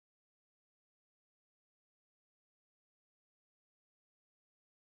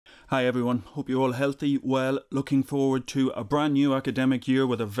Hi everyone, hope you're all healthy, well, looking forward to a brand new academic year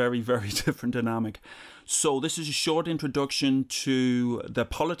with a very different dynamic. So this is a short introduction to the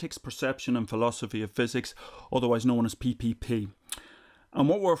politics, perception and philosophy of physics, otherwise known as PPP. And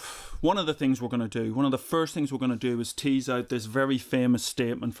one of the first things we're going to do is tease out this very famous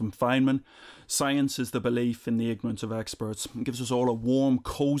statement from Feynman: science is the belief in the ignorance of experts. It gives us all a warm,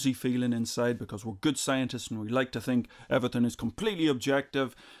 cozy feeling inside because we're good scientists and we like to think everything is completely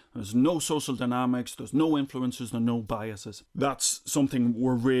objective. There's no social dynamics, there's no influences, there's no biases. That's something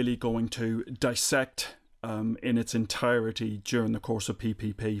we're really going to dissect in its entirety during the course of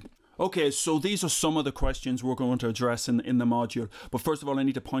PPP. Okay, so these are some of the questions we're going to address in the module. But first of all, I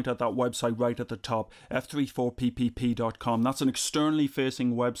need to point out that website right at the top, f34ppp.com. That's an externally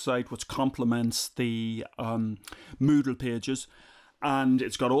facing website which complements the Moodle pages. And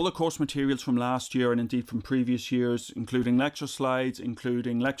it's got all the course materials from last year and indeed from previous years, including lecture slides,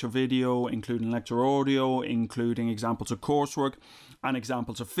 including lecture video, including lecture audio, including examples of coursework and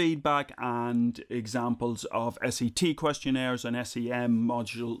examples of feedback and examples of SET questionnaires and SEM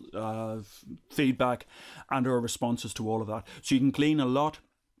module feedback and our responses to all of that. So you can glean a lot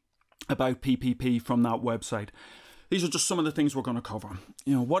about PPP from that website. These are just some of the things we're going to cover.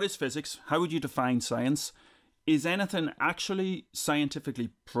 You know, what is physics? How would you define science? Is anything actually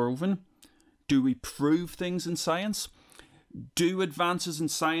scientifically proven? Do we prove things in science? Do advances in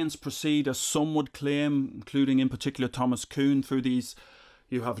science proceed as some would claim, including in particular Thomas Kuhn, through these,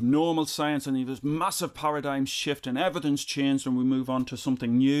 you have normal science and you have this massive paradigm shift and everything's changed and we move on to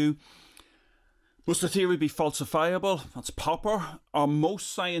something new? Must the theory be falsifiable? That's Popper. Are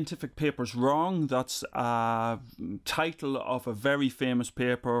most scientific papers wrong? That's a title of a very famous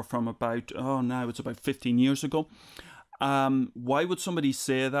paper from about 15 years ago. Why would somebody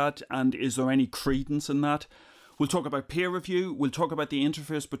say that? And is there any credence in that? We'll talk about peer review. We'll talk about the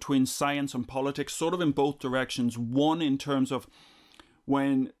interface between science and politics, sort of in both directions. One, in terms of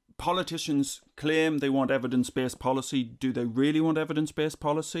when politicians claim they want evidence-based policy, do they really want evidence-based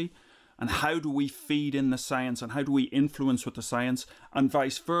policy? And how do we feed in the science and how do we influence with the science? And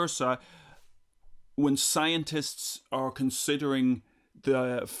vice versa, when scientists are considering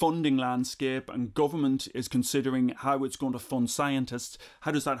the funding landscape and government is considering how it's going to fund scientists, how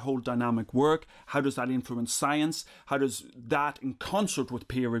does that whole dynamic work? How does that influence science? How does that, in concert with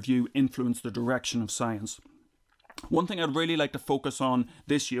peer review, influence the direction of science? One thing I'd really like to focus on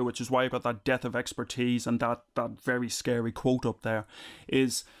this year, which is why I got that death of expertise and that very scary quote up there,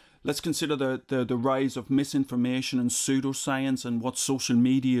 is let's consider the rise of misinformation and pseudoscience and what social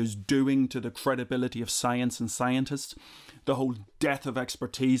media is doing to the credibility of science and scientists. The whole death of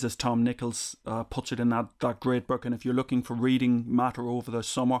expertise, as Tom Nichols puts it in that great book. And if you're looking for reading matter over the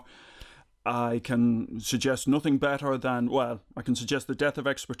summer, I can suggest nothing better than, I can suggest The Death of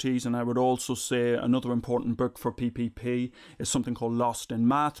Expertise, and I would also say another important book for PPP is something called Lost in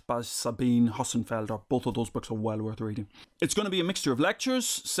Math by Sabine Hossenfelder. Both of those books are well worth reading. It's going to be a mixture of lectures,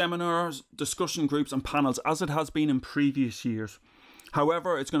 seminars, discussion groups and panels, as it has been in previous years.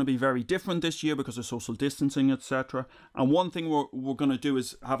 However, it's going to be very different this year because of social distancing, etc. And one thing we're going to do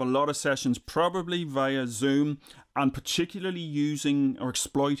is have a lot of sessions, probably via Zoom, and particularly using or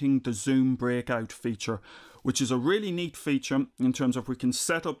exploiting the Zoom breakout feature, which is a really neat feature in terms of we can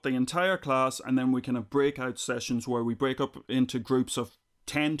set up the entire class and then we can have breakout sessions where we break up into groups of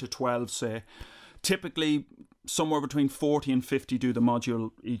 10 to 12, say. Typically, somewhere between 40 and 50 do the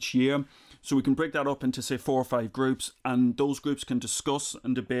module each year. So we can break that up into, say, 4 or 5 groups, and those groups can discuss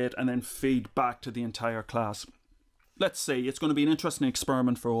and debate and then feed back to the entire class. Let's see, it's going to be an interesting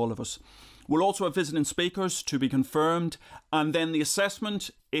experiment for all of us. We'll also have visiting speakers to be confirmed, and then the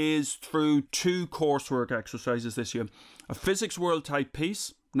assessment is through 2 coursework exercises this year. A Physics World type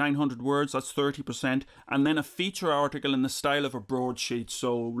piece, 900 words, that's 30%, and then a feature article in the style of a broadsheet,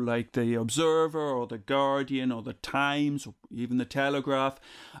 so like the Observer or the Guardian or the Times or even the Telegraph.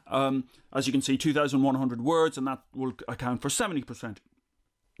 As you can see, 2,100 words, and that will account for 70%.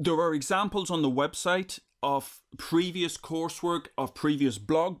 There are examples on the website of previous coursework, of previous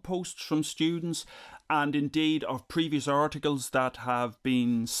blog posts from students, and indeed of previous articles that have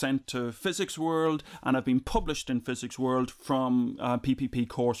been sent to Physics World and have been published in Physics World from PPP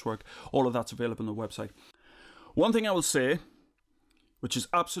coursework. All of that's available on the website. One thing I will say, which is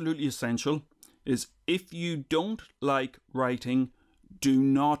absolutely essential, is if you don't like writing, do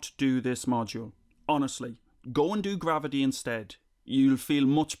not do this module. Honestly, go and do gravity instead. You'll feel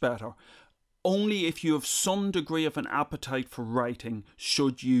much better. Only if you have some degree of an appetite for writing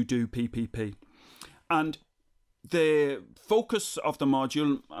should you do PPP. And The focus of the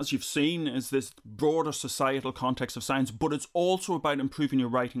module, as you've seen, is this broader societal context of science, but it's also about improving your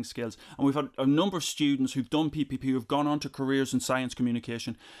writing skills. And we've had a number of students who've done PPP who've gone on to careers in science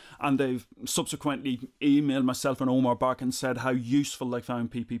communication, and they've subsequently emailed myself and Omar back and said how useful they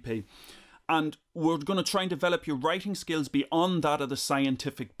found PPP. And we're going to try and develop your writing skills beyond that of the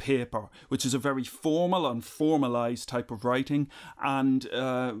scientific paper, which is a very formal and formalised type of writing, and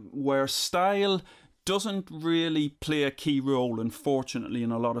where style doesn't really play a key role, unfortunately,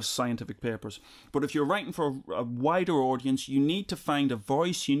 in a lot of scientific papers. But if you're writing for a wider audience, you need to find a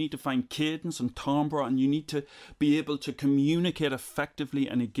voice, you need to find cadence and timbre, and you need to be able to communicate effectively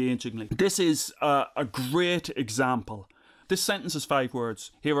and engagingly. This is a great example. This sentence is 5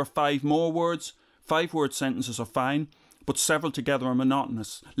 words. Here are 5 more words. 5-word sentences are fine, but several together are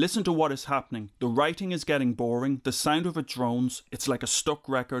monotonous. Listen to what is happening. The writing is getting boring. The sound of it drones. It's like a stuck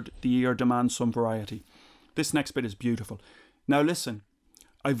record. The ear demands some variety. This next bit is beautiful. Now listen.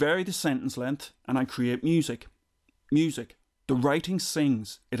 I vary the sentence length and I create music. Music. The writing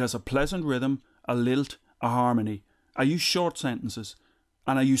sings. It has a pleasant rhythm, a lilt, a harmony. I use short sentences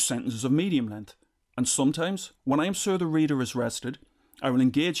and I use sentences of medium length. And sometimes, when I am sure the reader is rested, I will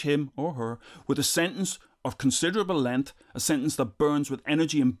engage him or her with a sentence of considerable length, a sentence that burns with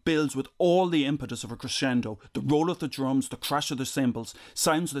energy and builds with all the impetus of a crescendo, the roll of the drums, the crash of the cymbals,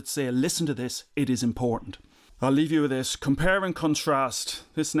 sounds that say, listen to this, it is important. I'll leave you with this. Compare and contrast.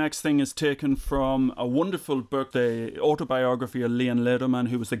 This next thing is taken from a wonderful book, the autobiography of Leon Lederman,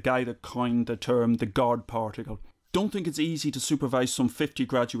 who was the guy that coined the term the God particle. Don't think it's easy to supervise some 50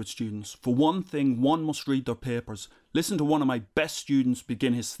 graduate students. For one thing, one must read their papers. Listen to one of my best students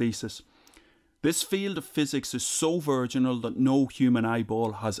begin his thesis. This field of physics is so virginal that no human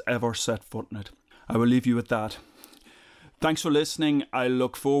eyeball has ever set foot in it. I will leave you with that. Thanks for listening. I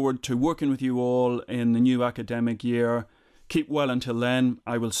look forward to working with you all in the new academic year. Keep well until then.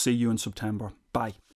 I will see you in September. Bye.